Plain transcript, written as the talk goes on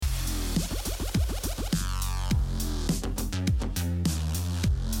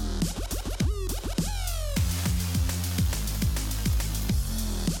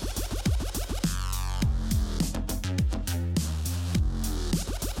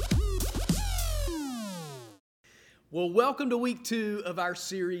Well, welcome to week 2 of our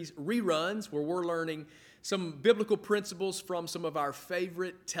series, Reruns, where we're learning some biblical principles from some of our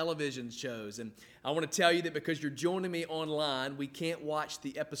favorite television shows. And I want to tell you that because you're joining me online, we can't watch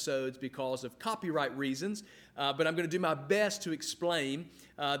the episodes because of copyright reasons, but I'm going to do my best to explain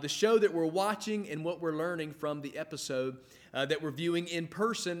the show that we're watching and what we're learning from the episode that we're viewing in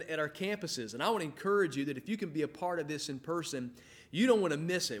person at our campuses. And I want to encourage you that if you can be a part of this in person, you don't want to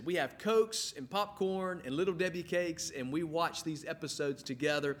miss it. We have Cokes and popcorn and Little Debbie cakes, and we watch these episodes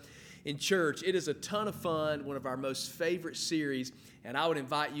together in church. It is a ton of fun, one of our most favorite series, and I would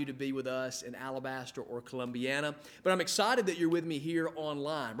invite you to be with us in Alabaster or Columbiana. But I'm excited that you're with me here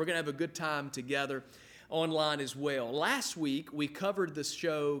online. We're going to have a good time together online as well. Last week, we covered the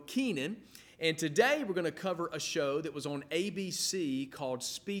show Kenan, and today we're going to cover a show that was on ABC called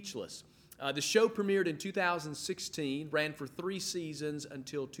Speechless. The show premiered in 2016, ran for 3 seasons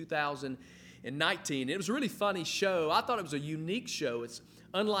until 2019. It was a really funny show. I thought it was a unique show. It's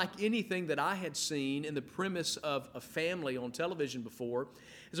unlike anything that I had seen in the premise of a family on television before.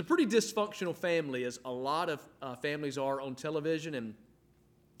 It's a pretty dysfunctional family, as a lot of families are on television, and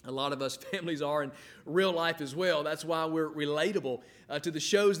a lot of us families are in real life as well. That's why we're relatable to the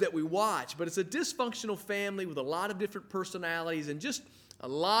shows that we watch. But it's a dysfunctional family with a lot of different personalities and just a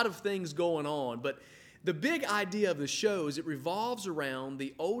lot of things going on. But the big idea of the show is it revolves around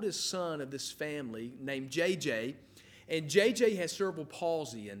the oldest son of this family named JJ. And JJ has cerebral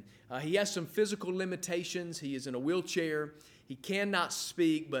palsy, and he has some physical limitations. He is in a wheelchair. He cannot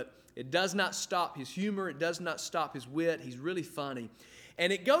speak, but it does not stop his humor. It does not stop his wit. He's really funny.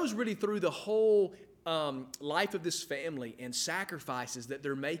 And it goes really through the whole life of this family and sacrifices that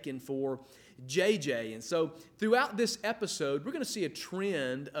they're making for JJ. And so throughout this episode, we're going to see a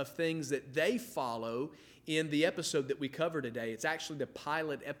trend of things that they follow in the episode that we cover today. It's actually the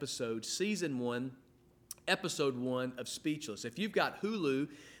pilot episode, season 1, episode 1 of Speechless. If you've got Hulu,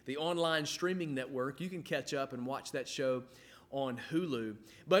 the online streaming network, you can catch up and watch that show on Hulu.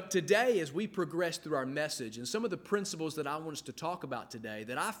 But today, as we progress through our message and some of the principles that I want us to talk about today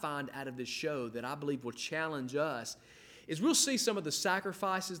that I find out of this show that I believe will challenge us, is we'll see some of the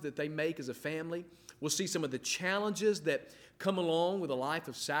sacrifices that they make as a family. We'll see some of the challenges that come along with a life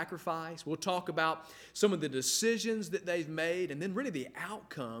of sacrifice. We'll talk about some of the decisions that they've made and then really the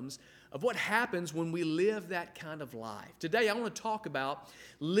outcomes of what happens when we live that kind of life. Today, I want to talk about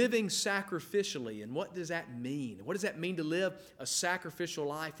living sacrificially and what does that mean? What does that mean to live a sacrificial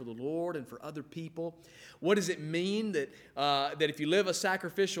life for the Lord and for other people? What does it mean that if you live a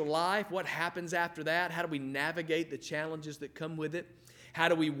sacrificial life, what happens after that? How do we navigate the challenges that come with it? How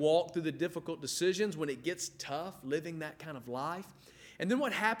do we walk through the difficult decisions when it gets tough living that kind of life? And then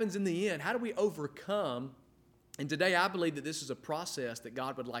what happens in the end? How do we overcome? And today I believe that this is a process that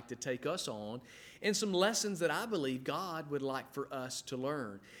God would like to take us on and some lessons that I believe God would like for us to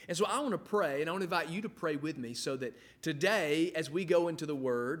learn. And so I want to pray, and I want to invite you to pray with me so that today as we go into the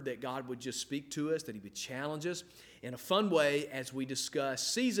Word, that God would just speak to us, that He would challenge us in a fun way as we discuss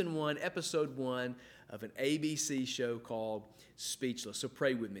Season 1, Episode 1 of an ABC show called Speechless. So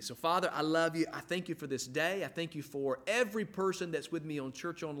pray with me. So Father, I love you. I thank you for this day. I thank you for every person that's with me on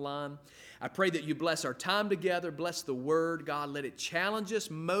Church Online. I pray that you bless our time together. Bless the Word. God, let it challenge us,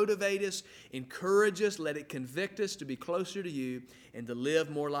 motivate us, encourage us. Let it convict us to be closer to you and to live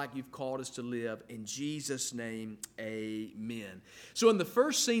more like you've called us to live. In Jesus' name, amen. So in the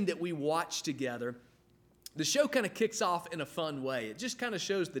first scene that we watched together, the show kind of kicks off in a fun way. It just kind of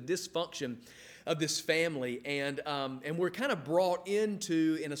shows the dysfunction of this family, and we're kind of brought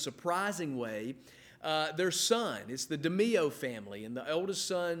into, in a surprising way, their son. It's the DeMeo family and the oldest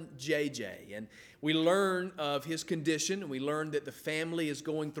son, JJ. And we learn of his condition, and we learn that the family is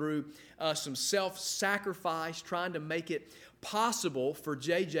going through some self-sacrifice, trying to make it possible for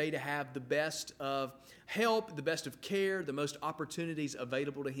JJ to have the best of help, the best of care, the most opportunities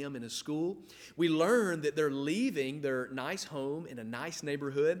available to him in his school. We learn that they're leaving their nice home in a nice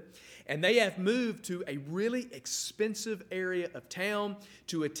neighborhood, and they have moved to a really expensive area of town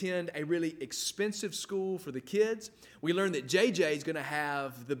to attend a really expensive school for the kids. We learn that JJ is going to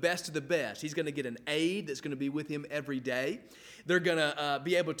have the best of the best. He's going to get an aide that's going to be with him every day. They're going to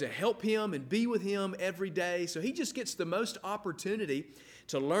be able to help him and be with him every day. So he just gets the most opportunity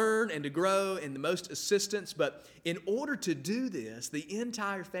to learn and to grow and the most assistance. But in order to do this, the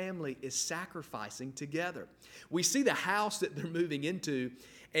entire family is sacrificing together. We see the house that they're moving into,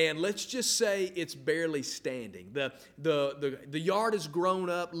 And let's just say it's barely standing. The yard has grown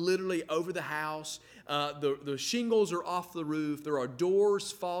up literally over the house. The shingles are off the roof. There are doors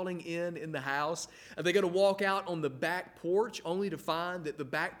falling in the house. They're going to walk out on the back porch only to find that the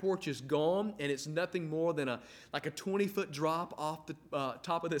back porch is gone and it's nothing more than like a 20-foot drop off the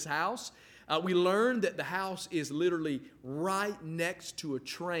top of this house. We learned that the house is literally right next to a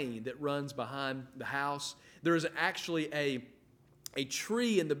train that runs behind the house. There is actually a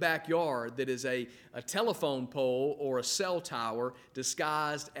tree in the backyard that is a telephone pole or a cell tower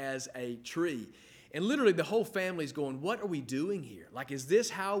disguised as a tree. And literally the whole family's going, what are we doing here? Like, is this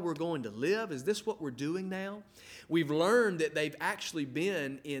how we're going to live? Is this what we're doing now? We've learned that they've actually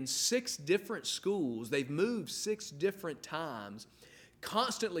been in 6 different schools. They've moved 6 different times,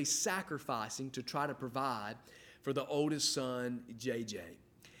 constantly sacrificing to try to provide for the oldest son, JJ.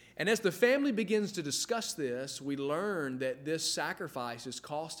 And as the family begins to discuss this, we learn that this sacrifice is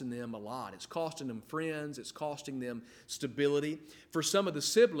costing them a lot. It's costing them friends. It's costing them stability. For some of the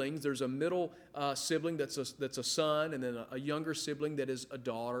siblings, there's a middle sibling that's a son, and then a younger sibling that is a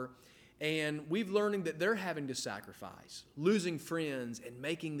daughter. And we've learning that they're having to sacrifice, losing friends, and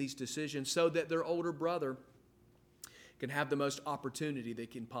making these decisions so that their older brother can have the most opportunity they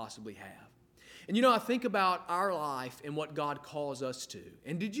can possibly have. And you know, I think about our life and what God calls us to.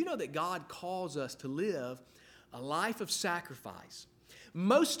 And did you know that God calls us to live a life of sacrifice?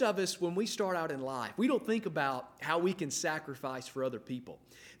 Most of us, when we start out in life, we don't think about how we can sacrifice for other people.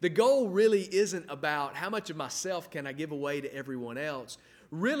 The goal really isn't about how much of myself can I give away to everyone else.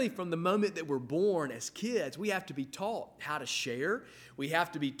 Really, from the moment that we're born as kids, we have to be taught how to share. We have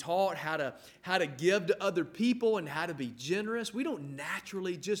to be taught how to give to other people and how to be generous. We don't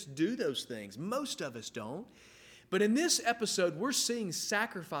naturally just do those things. Most of us don't. But in this episode, we're seeing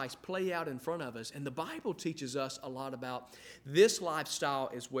sacrifice play out in front of us, and the Bible teaches us a lot about this lifestyle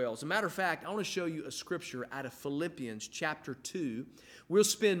as well. As a matter of fact, I want to show you a scripture out of Philippians chapter 2. We'll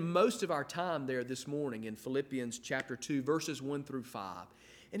spend most of our time there this morning in Philippians chapter 2, verses 1 through 5.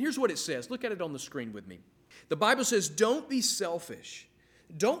 And here's what it says. Look at it on the screen with me. The Bible says, don't be selfish.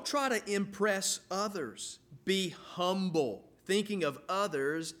 Don't try to impress others. Be humble, thinking of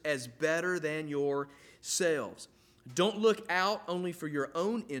others as better than yourselves. Don't look out only for your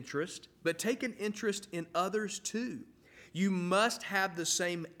own interest, but take an interest in others too. You must have the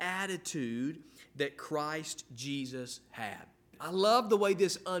same attitude that Christ Jesus had. I love the way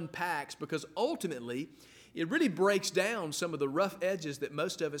this unpacks because ultimately, it really breaks down some of the rough edges that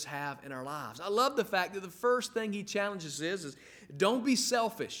most of us have in our lives. I love the fact that the first thing he challenges is don't be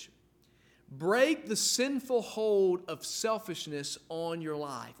selfish. Break the sinful hold of selfishness on your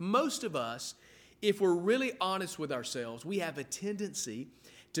life. Most of us, if we're really honest with ourselves, we have a tendency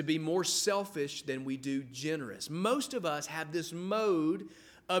to be more selfish than we do generous. Most of us have this mode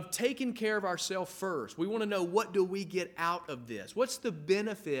of taking care of ourselves first. We want to know, what do we get out of this? What's the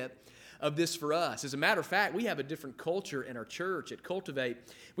benefit of this for us? As a matter of fact, we have a different culture in our church at Cultivate.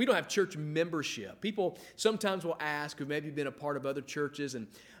 We don't have church membership. People sometimes will ask, who've maybe been a part of other churches and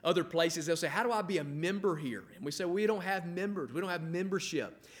other places, they'll say, how do I be a member here? And we say, we don't have members. We don't have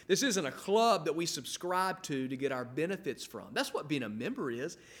membership. This isn't a club that we subscribe to get our benefits from. That's what being a member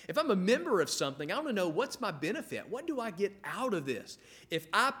is. If I'm a member of something, I want to know, what's my benefit? What do I get out of this? If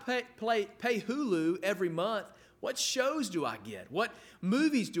I pay Hulu every month, what shows do I get? What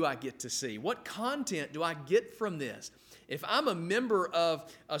movies do I get to see? What content do I get from this? If I'm a member of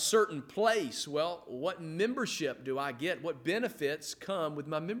a certain place, well, what membership do I get? What benefits come with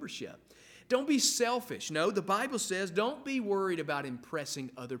my membership? Don't be selfish. No, the Bible says don't be worried about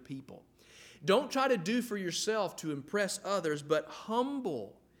impressing other people. Don't try to do for yourself to impress others, but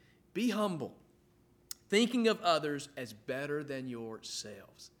humble. Be humble, thinking of others as better than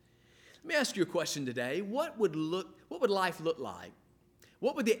yourselves. Let me ask you a question today. What would life look like?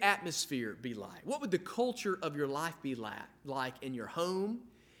 What would the atmosphere be like? What would the culture of your life be like in your home,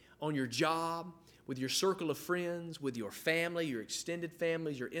 on your job, with your circle of friends, with your family, your extended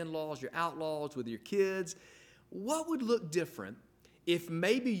families, your in-laws, your outlaws, with your kids? What would look different if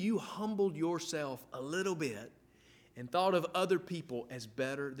maybe you humbled yourself a little bit and thought of other people as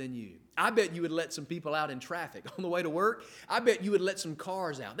better than you? I bet you would let some people out in traffic on the way to work. I bet you would let some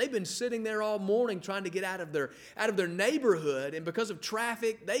cars out. They've been sitting there all morning trying to get out of their neighborhood, and because of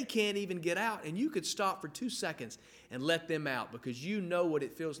traffic, they can't even get out. And you could stop for 2 seconds and let them out because you know what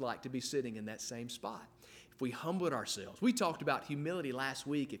it feels like to be sitting in that same spot. If we humbled ourselves. We talked about humility last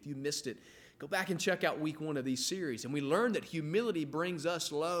week. If you missed it, go back and check out week 1 of these series. And we learned that humility brings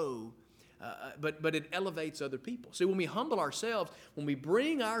us low, but it elevates other people. See, when we humble ourselves, when we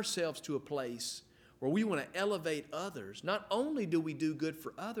bring ourselves to a place where we want to elevate others, not only do we do good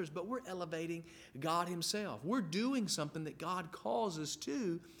for others, but we're elevating God Himself. We're doing something that God calls us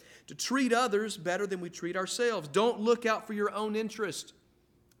to treat others better than we treat ourselves. Don't look out for your own interest.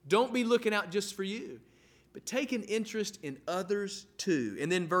 Don't be looking out just for you, but take an interest in others too.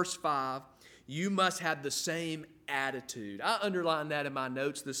 And then verse 5, you must have the same attitude. I underlined that in my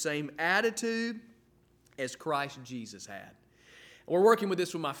notes, the same attitude as Christ Jesus had. We're working with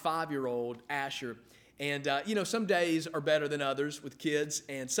this with my 5-year-old, Asher. And, some days are better than others with kids,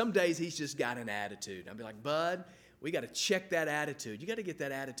 and some days he's just got an attitude. I'll be like, Bud, we got to check that attitude. You got to get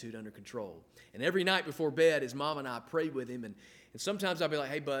that attitude under control. And every night before bed, his mom and I pray with him, and sometimes I'll be like,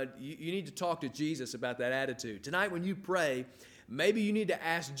 hey, Bud, you need to talk to Jesus about that attitude. Tonight when you pray, maybe you need to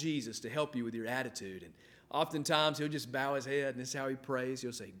ask Jesus to help you with your attitude. And oftentimes he'll just bow his head, and this is how he prays.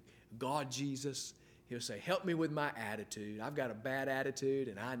 He'll say, God, Jesus. He'll say, help me with my attitude. I've got a bad attitude,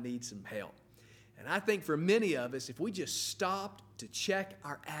 and I need some help. And I think for many of us, if we just stopped to check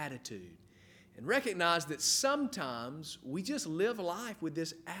our attitude and recognize that sometimes we just live life with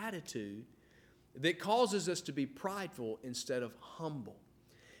this attitude that causes us to be prideful instead of humble.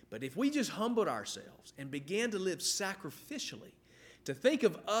 But if we just humbled ourselves and began to live sacrificially, to think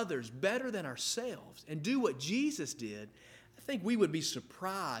of others better than ourselves and do what Jesus did, I think we would be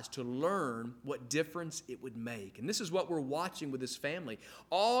surprised to learn what difference it would make. And this is what we're watching with this family.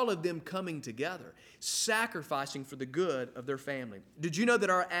 All of them coming together, sacrificing for the good of their family. Did you know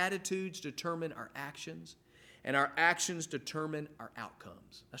that our attitudes determine our actions, and our actions determine our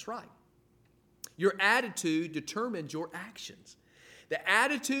outcomes? That's right. Your attitude determines your actions. The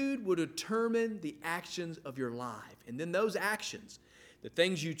attitude will determine the actions of your life. And then those actions, the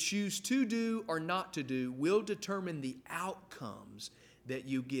things you choose to do or not to do, will determine the outcomes that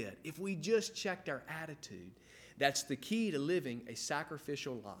you get. If we just checked our attitude, that's the key to living a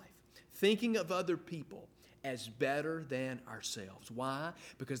sacrificial life. Thinking of other people as better than ourselves. Why?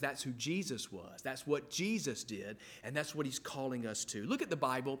 Because that's who Jesus was. That's what Jesus did, and that's what He's calling us to. Look at the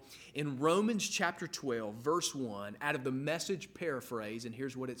Bible in Romans chapter 12, verse 1, out of the Message paraphrase, and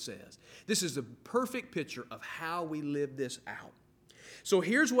here's what it says. This is a perfect picture of how we live this out. So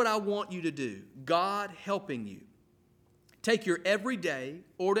here's what I want you to do. God helping you. Take your everyday,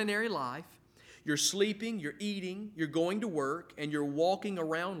 ordinary life, you're sleeping, you're eating, you're going to work, and you're walking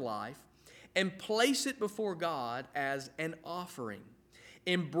around life, and place it before God as an offering.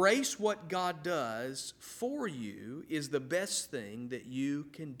 Embrace what God does for you is the best thing that you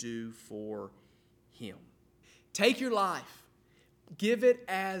can do for Him. Take your life, give it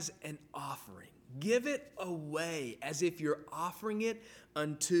as an offering. Give it away as if you're offering it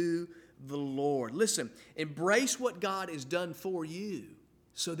unto the Lord. Listen, embrace what God has done for you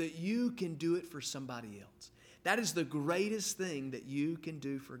so that you can do it for somebody else. That is the greatest thing that you can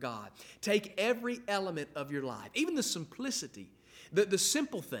do for God. Take every element of your life, even the simplicity, the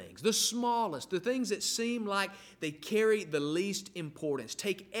simple things, the smallest, the things that seem like they carry the least importance.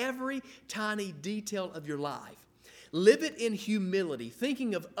 Take every tiny detail of your life. Live it in humility,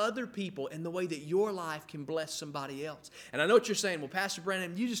 thinking of other people and the way that your life can bless somebody else. And I know what you're saying. Well, Pastor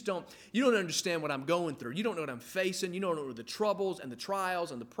Brandon, you don't understand what I'm going through. You don't know what I'm facing. You don't know the troubles and the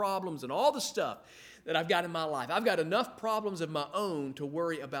trials and the problems and all the stuff that I've got in my life. I've got enough problems of my own to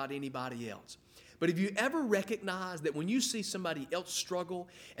worry about anybody else. But have you ever recognized that when you see somebody else struggle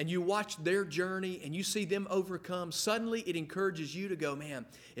and you watch their journey and you see them overcome, suddenly it encourages you to go, man,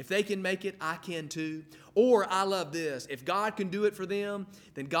 if they can make it, I can too. Or I love this, if God can do it for them,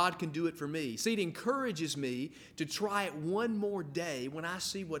 then God can do it for me. See, it encourages me to try it one more day when I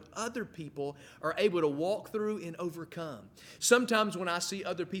see what other people are able to walk through and overcome. Sometimes when I see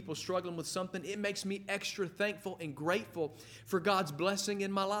other people struggling with something, it makes me extra thankful and grateful for God's blessing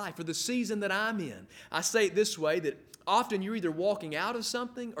in my life, for the season that I'm in. I say it this way, that often you're either walking out of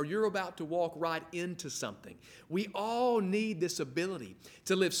something or you're about to walk right into something. We all need this ability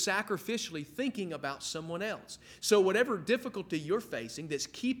to live sacrificially thinking about someone else. So whatever difficulty you're facing that's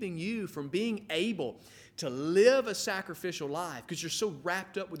keeping you from being able to live a sacrificial life because you're so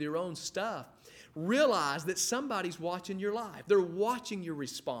wrapped up with your own stuff, realize that somebody's watching your life. They're watching your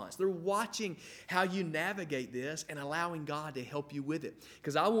response. They're watching how you navigate this and allowing God to help you with it.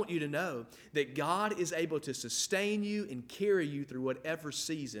 Because I want you to know that God is able to sustain you and carry you through whatever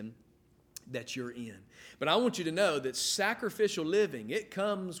season that you're in. But I want you to know that sacrificial living, it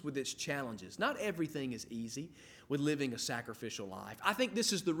comes with its challenges. Not everything is easy with living a sacrificial life. I think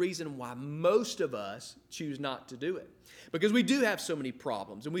this is the reason why most of us choose not to do it. Because we do have so many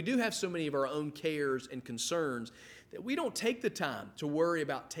problems and we do have so many of our own cares and concerns that we don't take the time to worry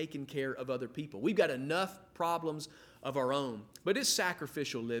about taking care of other people. We've got enough problems of our own. But it's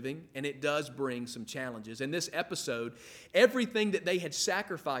sacrificial living, and it does bring some challenges. In this episode, everything that they had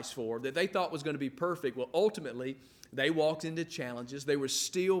sacrificed for, that they thought was going to be perfect, well, ultimately, they walked into challenges. There were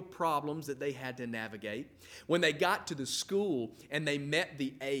still problems that they had to navigate. When they got to the school and they met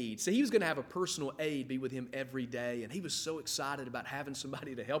the aide, so he was going to have a personal aide be with him every day, and he was so excited about having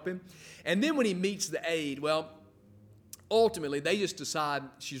somebody to help him. And then when he meets the aide, well, ultimately they just decide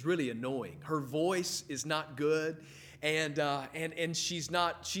she's really annoying. Her voice is not good, and she's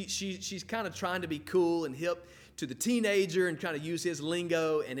not. She's kind of trying to be cool and hip to the teenager and trying to use his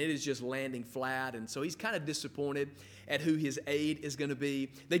lingo, and it is just landing flat. And so he's kind of disappointed at who his aide is going to be.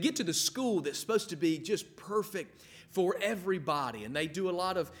 They get to the school that's supposed to be just perfect for everybody, and they do a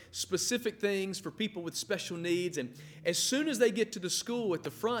lot of specific things for people with special needs. And as soon as they get to the school at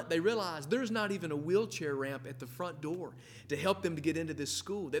the front, they realize there's not even a wheelchair ramp at the front door to help them to get into this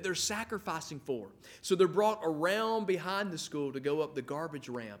school that they're sacrificing for. So they're brought around behind the school to go up the garbage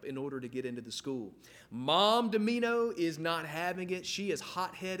ramp in order to get into the school. Mom Domino is not having it. She is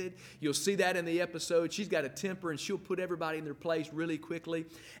hot-headed. You'll see that in the episode. She's got a temper, and she'll put everybody in their place really quickly.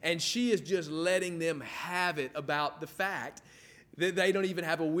 And she is just letting them have it about the fact that they don't even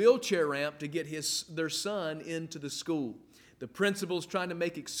have a wheelchair ramp to get their son into the school. The principal's trying to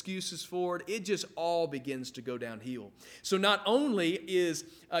make excuses for it. It just all begins to go downhill. So not only is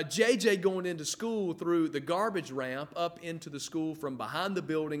JJ going into school through the garbage ramp up into the school from behind the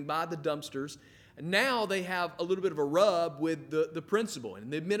building by the dumpsters, now they have a little bit of a rub with the principal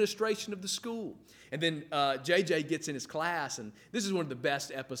and the administration of the school. And then JJ gets in his class, and this is one of the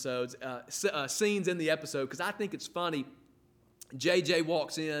best episodes, scenes in the episode, because I think it's funny. JJ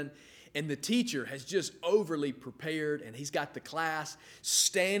walks in, and the teacher has just overly prepared, and he's got the class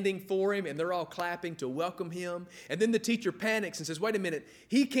standing for him, and they're all clapping to welcome him. And then the teacher panics and says, wait a minute,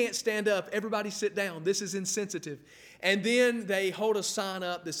 he can't stand up. Everybody sit down. This is insensitive. And then they hold a sign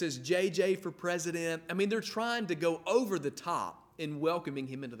up that says JJ for president. I mean, they're trying to go over the top in welcoming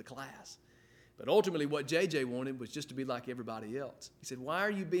him into the class. But ultimately, what JJ wanted was just to be like everybody else. He said,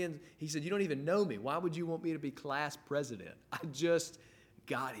 he said, you don't even know me. Why would you want me to be class president? I just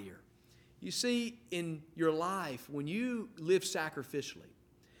got here. You see, in your life, when you live sacrificially,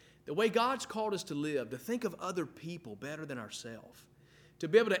 the way God's called us to live, to think of other people better than ourselves, to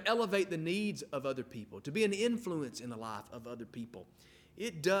be able to elevate the needs of other people, to be an influence in the life of other people,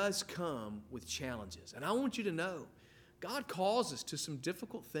 it does come with challenges. And I want you to know, God calls us to some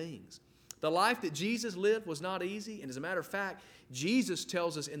difficult things. The life that Jesus lived was not easy. And as a matter of fact, Jesus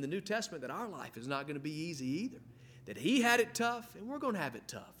tells us in the New Testament that our life is not going to be easy either. That he had it tough, and we're going to have it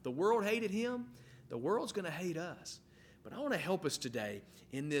tough. The world hated him. The world's going to hate us. But I want to help us today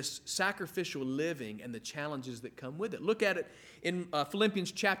in this sacrificial living and the challenges that come with it. Look at it in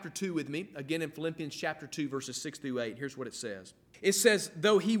Philippians chapter 2 with me. Again, in Philippians chapter 2, verses 6 through 8. Here's what it says. It says,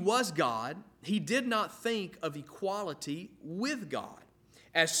 though he was God, he did not think of equality with God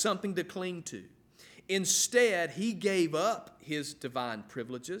as something to cling to. Instead, he gave up his divine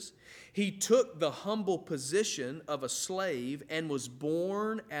privileges. He took the humble position of a slave and was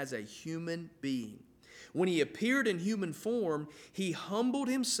born as a human being. When he appeared in human form, he humbled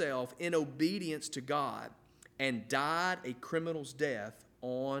himself in obedience to God and died a criminal's death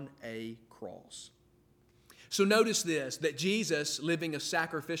on a cross. So notice this, that Jesus, living a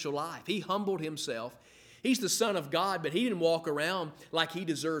sacrificial life, he humbled himself. He's the Son of God, but he didn't walk around like he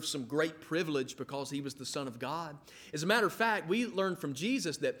deserved some great privilege because he was the Son of God. As a matter of fact, we learned from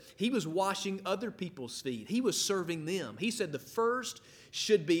Jesus that he was washing other people's feet. He was serving them. He said the first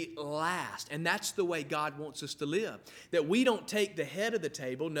should be last, and that's the way God wants us to live. That we don't take the head of the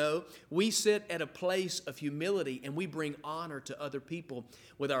table. No, we sit at a place of humility, and we bring honor to other people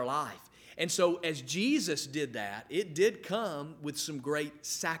with our life. And so as Jesus did that, it did come with some great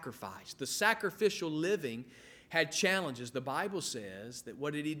sacrifice. The sacrificial living had challenges. The Bible says that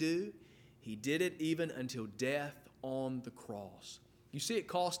what did he do? He did it even until death on the cross. You see, it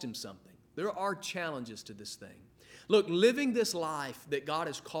cost him something. There are challenges to this thing. Look, living this life that God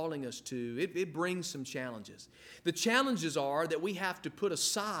is calling us to, it brings some challenges. The challenges are that we have to put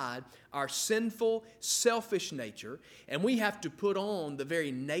aside our sinful, selfish nature, and we have to put on the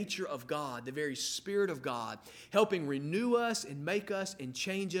very nature of God, the very Spirit of God, helping renew us and make us and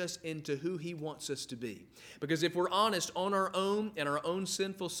change us into who he wants us to be. Because if we're honest on our own and our own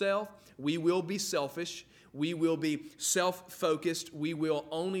sinful self, we will be selfish. We will be self-focused. We will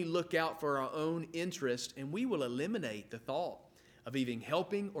only look out for our own interest, and we will eliminate the thought of even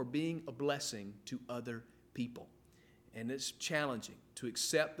helping or being a blessing to other people. And it's challenging to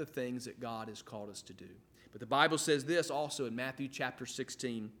accept the things that God has called us to do. But the Bible says this also in Matthew chapter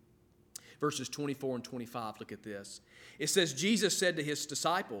 16, verses 24 and 25. Look at this. It says, Jesus said to his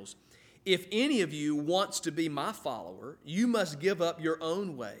disciples, "If any of you wants to be my follower, you must give up your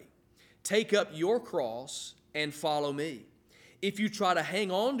own way. Take up your cross and follow me. If you try to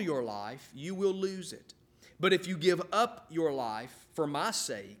hang on to your life, you will lose it. But if you give up your life for my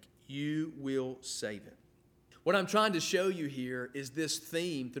sake, you will save it." What I'm trying to show you here is this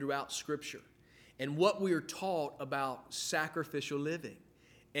theme throughout Scripture and what we are taught about sacrificial living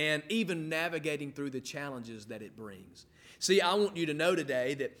and even navigating through the challenges that it brings. See, I want you to know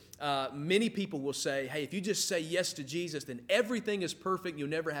today that many people will say, hey, if you just say yes to Jesus, then everything is perfect, you'll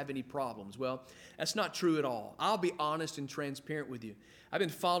never have any problems. Well, that's not true at all. I'll be honest and transparent with you. I've been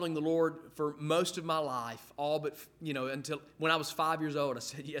following the Lord for most of my life, all but, until when I was 5 years old, I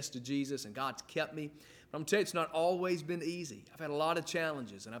said yes to Jesus, and God's kept me. But I'm telling you, it's not always been easy. I've had a lot of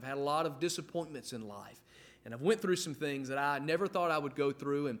challenges, and I've had a lot of disappointments in life. And I've went through some things that I never thought I would go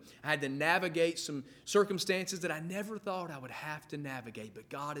through, and I had to navigate some circumstances that I never thought I would have to navigate. But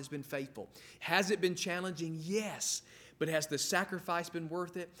God has been faithful. Has it been challenging? Yes. But has the sacrifice been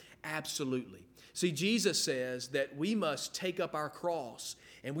worth it? Absolutely. See, Jesus says that we must take up our cross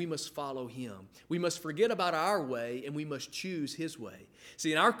and we must follow Him. We must forget about our way and we must choose His way.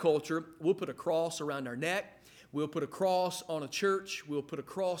 See, in our culture, we'll put a cross around our neck. We'll put a cross on a church. We'll put a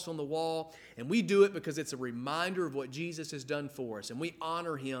cross on the wall. And we do it because it's a reminder of what Jesus has done for us. And we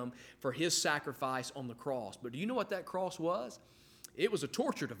honor Him for His sacrifice on the cross. But do you know what that cross was? It was a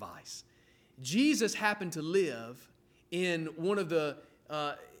torture device. Jesus happened to live in one of the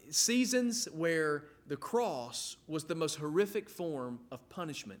seasons where the cross was the most horrific form of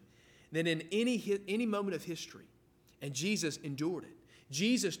punishment than in any moment of history. And Jesus endured it.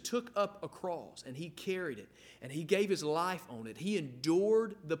 Jesus took up a cross and He carried it and He gave His life on it. He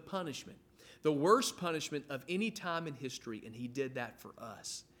endured the punishment, the worst punishment of any time in history, and He did that for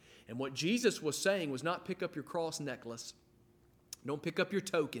us. And what Jesus was saying was not pick up your cross necklace, don't pick up your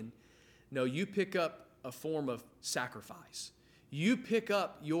token. No, you pick up a form of sacrifice. You pick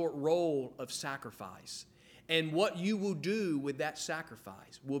up your role of sacrifice. And what you will do with that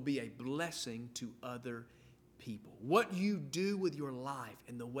sacrifice will be a blessing to other people. What you do with your life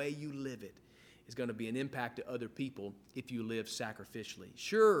and the way you live it is going to be an impact to other people if you live sacrificially.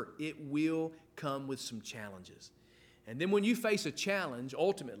 Sure, it will come with some challenges. And then when you face a challenge,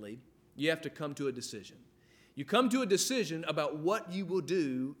 ultimately, you have to come to a decision. You come to a decision about what you will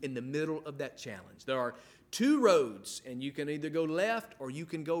do in the middle of that challenge. There are two roads, and you can either go left or you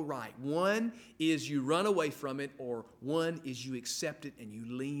can go right. One is you run away from it, or one is you accept it and you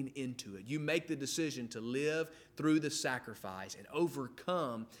lean into it. You make the decision to live through the sacrifice and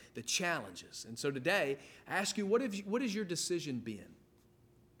overcome the challenges. And so today, I ask you, what has your decision been?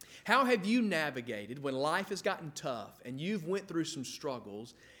 How have you navigated when life has gotten tough and you've went through some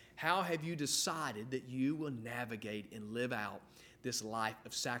struggles? How have you decided that you will navigate and live out this life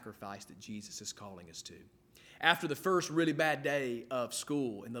of sacrifice that Jesus is calling us to? After the first really bad day of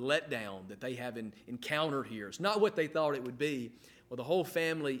school and the letdown that they have encountered here, it's not what they thought it would be. Well, the whole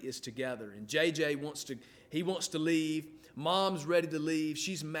family is together, and JJ wants to leave. Mom's ready to leave.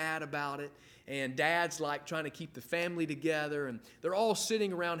 She's mad about it. And Dad's like trying to keep the family together, and they're all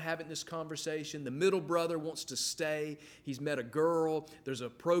sitting around having this conversation. The middle brother wants to stay. He's met a girl. There's a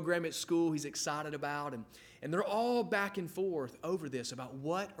program at school he's excited about, and they're all back and forth over this about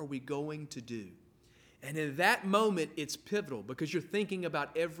what are we going to do. And in that moment, it's pivotal because you're thinking about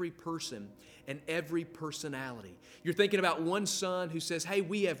every person and every personality. You're thinking about one son who says, hey,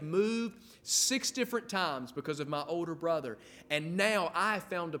 we have moved 6 different times because of my older brother. And now I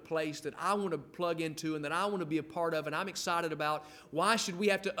found a place that I want to plug into and that I want to be a part of and I'm excited about. Why should we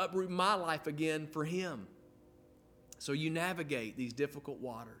have to uproot my life again for him? So you navigate these difficult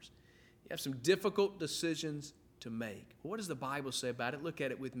waters. You have some difficult decisions to make. What does the Bible say about it? Look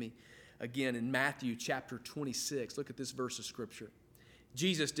at it with me. Again, in Matthew chapter 26, look at this verse of Scripture.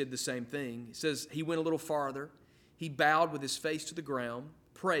 Jesus did the same thing. It says he went a little farther. He bowed with his face to the ground,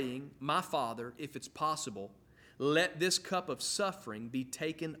 praying, my Father, if it's possible, let this cup of suffering be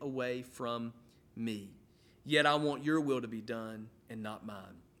taken away from me. Yet I want your will to be done and not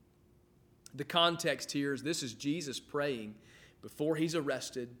mine. The context here is this is Jesus praying before he's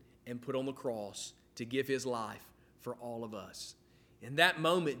arrested and put on the cross to give his life for all of us. In that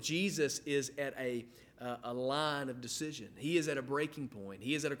moment, Jesus is at a line of decision. He is at a breaking point.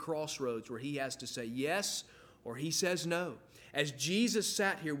 He is at a crossroads where he has to say yes or he says no. As Jesus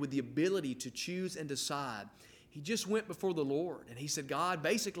sat here with the ability to choose and decide, he just went before the Lord and he said, God,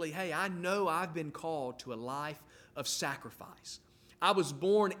 basically, hey, I know I've been called to a life of sacrifice. I was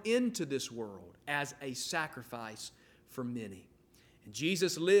born into this world as a sacrifice for many. And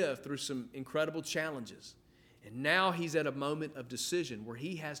Jesus lived through some incredible challenges. And now he's at a moment of decision where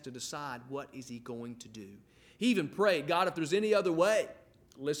he has to decide what is he going to do. He even prayed, God, if there's any other way,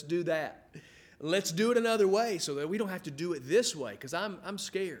 let's do that. Let's do it another way so that we don't have to do it this way, because I'm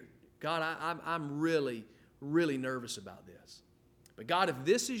scared. God, I'm really, really nervous about this. But God, if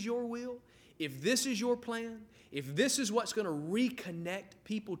this is your will, if this is your plan, if this is what's going to reconnect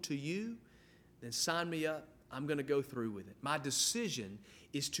people to you, then sign me up. I'm going to go through with it. My decision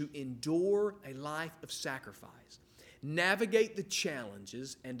is to endure a life of sacrifice, navigate the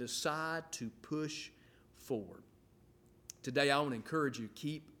challenges, and decide to push forward. Today, I want to encourage you,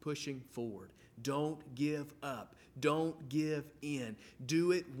 keep pushing forward. Don't give up. Don't give in.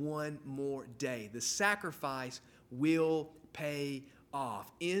 Do it one more day. The sacrifice will pay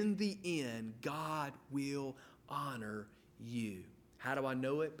off. In the end, God will honor you. How do I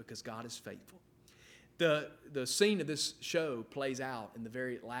know it? Because God is faithful. The scene of this show plays out in the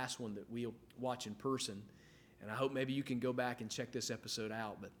very last one that we'll watch in person. And I hope maybe you can go back and check this episode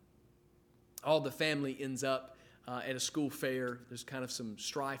out. But all the family ends up at a school fair. There's kind of some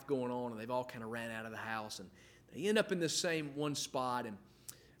strife going on, and they've all kind of ran out of the house. And they end up in this same one spot. And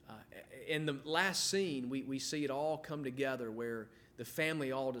in the last scene, we see it all come together where the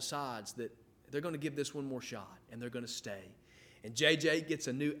family all decides that they're going to give this one more shot, and they're going to stay. And JJ gets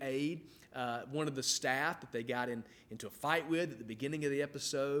a new aide, one of the staff that they got into a fight with at the beginning of the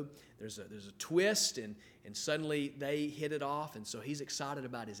episode. There's a twist, and suddenly they hit it off, and so he's excited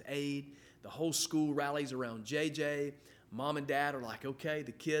about his aide. The whole school rallies around JJ. Mom and Dad are like, okay,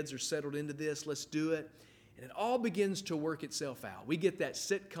 the kids are settled into this, let's do it. And it all begins to work itself out. We get that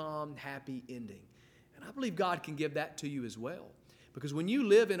sitcom happy ending. And I believe God can give that to you as well. Because when you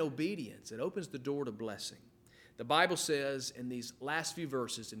live in obedience, it opens the door to blessing. The Bible says in these last few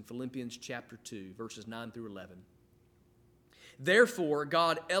verses in Philippians chapter 2, verses 9 through 11, therefore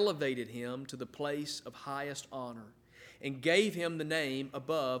God elevated him to the place of highest honor and gave him the name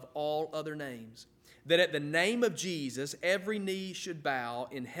above all other names, that at the name of Jesus every knee should bow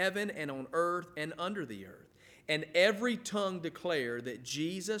in heaven and on earth and under the earth, and every tongue declare that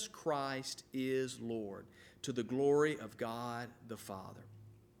Jesus Christ is Lord, to the glory of God the Father.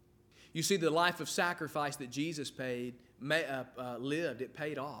 You see, the life of sacrifice that Jesus lived, it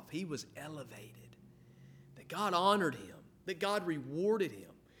paid off. He was elevated. That God honored him. That God rewarded him.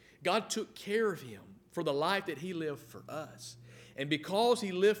 God took care of him for the life that he lived for us. And because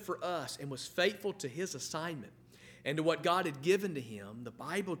he lived for us and was faithful to his assignment and to what God had given to him, the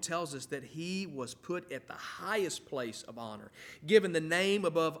Bible tells us that he was put at the highest place of honor, given the name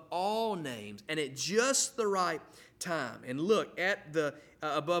above all names, and at just the right time. And look, at the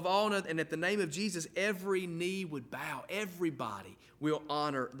above all, and at the name of Jesus, every knee would bow. Everybody will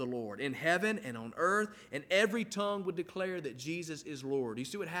honor the Lord in heaven and on earth, and every tongue would declare that Jesus is Lord. You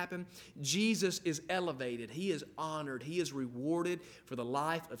see what happened? Jesus is elevated. He is honored. He is rewarded for the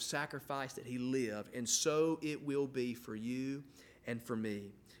life of sacrifice that he lived, and so it will be for you and for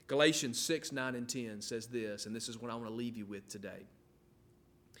me. Galatians 6, 9, and 10 says this, and this is what I want to leave you with today.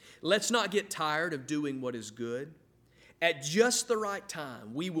 Let's not get tired of doing what is good. At just the right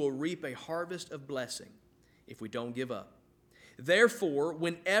time, we will reap a harvest of blessing if we don't give up. Therefore,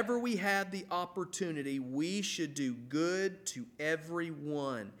 whenever we have the opportunity, we should do good to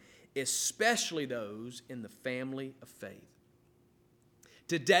everyone, especially those in the family of faith.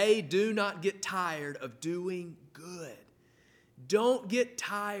 Today, do not get tired of doing good. Don't get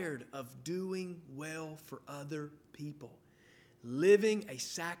tired of doing well for other people. Living a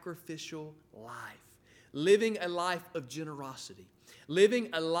sacrificial life. Living a life of generosity, living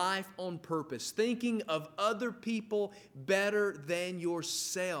a life on purpose, thinking of other people better than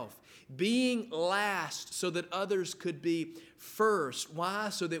yourself, being last so that others could be first. Why?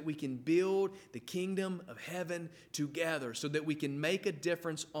 So that we can build the kingdom of heaven together, so that we can make a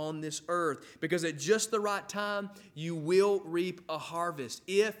difference on this earth. Because at just the right time, you will reap a harvest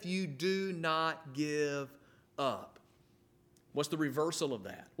if you do not give up. What's the reversal of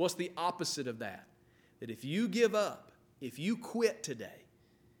that? What's the opposite of that? That if you give up, if you quit today,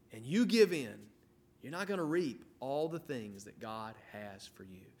 and you give in, you're not going to reap all the things that God has for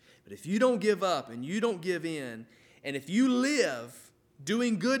you. But if you don't give up and you don't give in, and if you live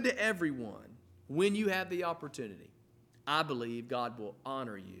doing good to everyone when you have the opportunity, I believe God will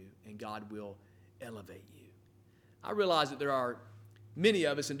honor you and God will elevate you. I realize that there are many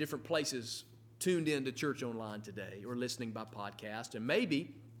of us in different places tuned in to Church Online today or listening by podcast, and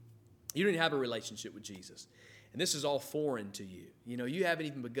maybe you don't have a relationship with Jesus, and this is all foreign to you. You know, you haven't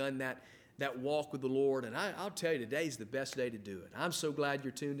even begun that that walk with the Lord. And I'll tell you, today's the best day to do it. I'm so glad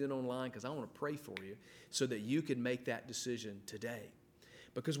you're tuned in online because I want to pray for you so that you can make that decision today.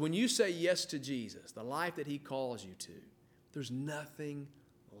 Because when you say yes to Jesus, the life that He calls you to, there's nothing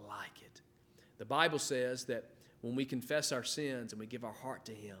like it. The Bible says that when we confess our sins and we give our heart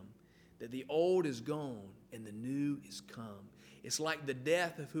to Him, that the old is gone and the new is come. It's like the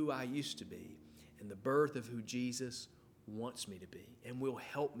death of who I used to be and the birth of who Jesus wants me to be and will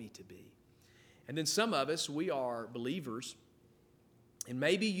help me to be. And then some of us, we are believers, and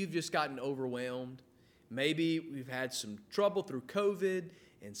maybe you've just gotten overwhelmed. Maybe we've had some trouble through COVID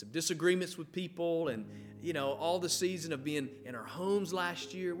and some disagreements with people and, all the season of being in our homes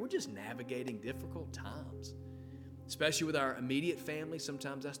last year. We're just navigating difficult times, especially with our immediate family.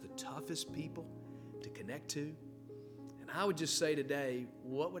 Sometimes that's the toughest people to connect to. And I would just say today,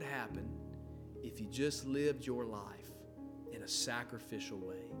 what would happen if you just lived your life in a sacrificial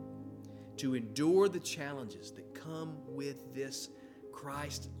way to endure the challenges that come with this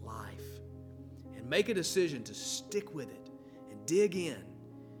Christ life and make a decision to stick with it and dig in,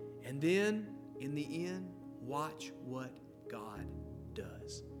 and then in the end watch what God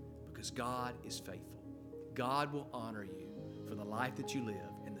does, because God is faithful. God will honor you for the life that you live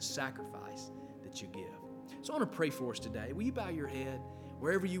and the sacrifice that you give. So I want to pray for us today. Will you bow your head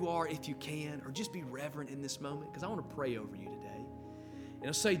wherever you are if you can, or just be reverent in this moment, because I want to pray over you today. And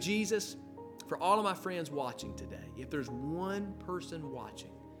I'll say, Jesus, for all of my friends watching today, if there's one person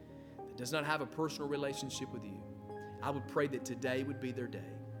watching that does not have a personal relationship with you, I would pray that today would be their day.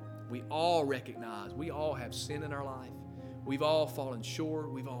 We all recognize we all have sin in our life. We've all fallen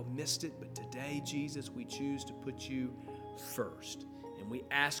short. We've all missed it. But today, Jesus, we choose to put you first. And we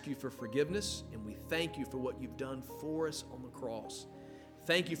ask you for forgiveness, and we thank you for what you've done for us on the cross.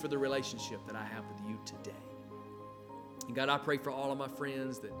 Thank you for the relationship that I have with you today. And God, I pray for all of my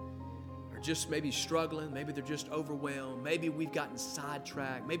friends that are just maybe struggling. Maybe they're just overwhelmed. Maybe we've gotten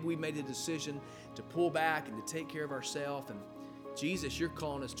sidetracked. Maybe we made a decision to pull back and to take care of ourselves. And Jesus, you're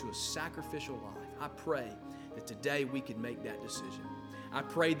calling us to a sacrificial life. I pray that today we can make that decision. I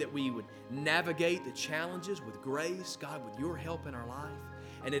pray that we would navigate the challenges with grace, God, with your help in our life.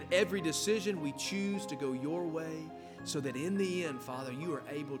 And at every decision we choose to go your way, so that in the end, Father, you are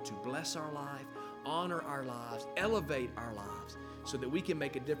able to bless our life, honor our lives, elevate our lives, so that we can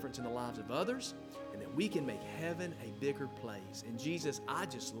make a difference in the lives of others and that we can make heaven a bigger place. And Jesus, I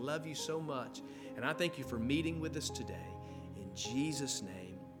just love you so much, and I thank you for meeting with us today. In Jesus'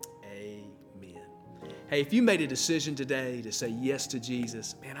 name, amen. Hey, if you made a decision today to say yes to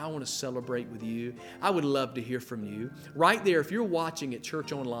Jesus, man, I want to celebrate with you. I would love to hear from you. Right there, if you're watching at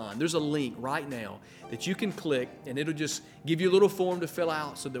Church Online, there's a link right now that you can click, and it'll just give you a little form to fill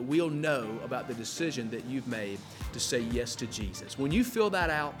out so that we'll know about the decision that you've made to say yes to Jesus. When you fill that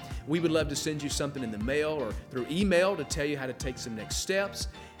out, we would love to send you something in the mail or through email to tell you how to take some next steps.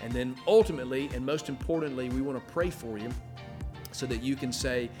 And then ultimately, and most importantly, we want to pray for you, so that you can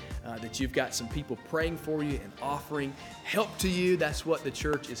say that you've got some people praying for you and offering help to you. That's what the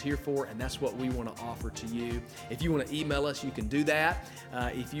church is here for, and that's what we want to offer to you. If you want to email us, you can do that.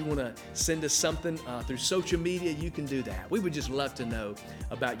 If you want to send us something through social media, you can do that. We would just love to know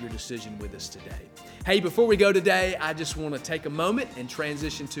about your decision with us today. Hey, before we go today, I just want to take a moment and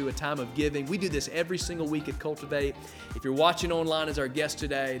transition to a time of giving. We do this every single week at Cultivate. If you're watching online as our guest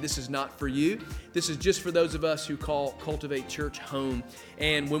today, this is not for you. This is just for those of us who call Cultivate Church home.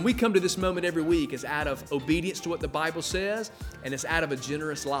 And when we come to this moment every week, it's out of obedience to what the Bible says, and it's out of a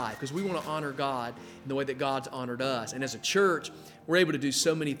generous life, because we want to honor God in the way that God's honored us. And as a church, we're able to do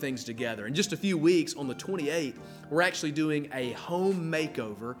so many things together. In just a few weeks, on the 28th, we're actually doing a home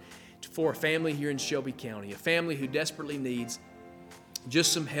makeover for a family here in Shelby County, a family who desperately needs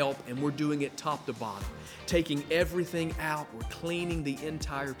just some help, and we're doing it top to bottom. Taking everything out, we're cleaning the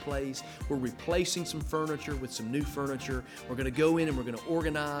entire place, we're replacing some furniture with some new furniture. We're going to go in and we're going to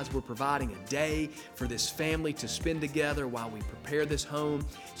organize. We're providing a day for this family to spend together while we prepare this home.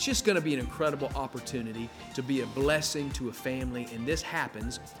 It's just going to be an incredible opportunity to be a blessing to a family, and this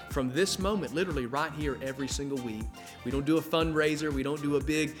happens from this moment, literally right here every single week. We don't do a fundraiser. We don't do a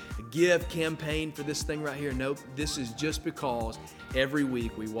big give campaign for this thing right here. Nope, this is just because every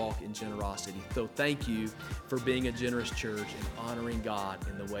week we walk in generosity. So thank you for being a generous church and honoring God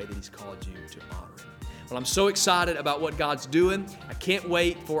in the way that He's called you to honor Him. Well, I'm so excited about what God's doing. I can't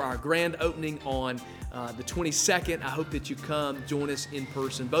wait for our grand opening on the 22nd. I hope that you come join us in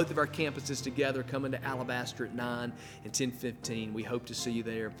person. Both of our campuses together, coming to Alabaster at 9 and 10:15. We hope to see you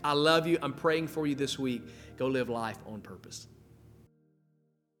there. I love you. I'm praying for you this week. Go live life on purpose.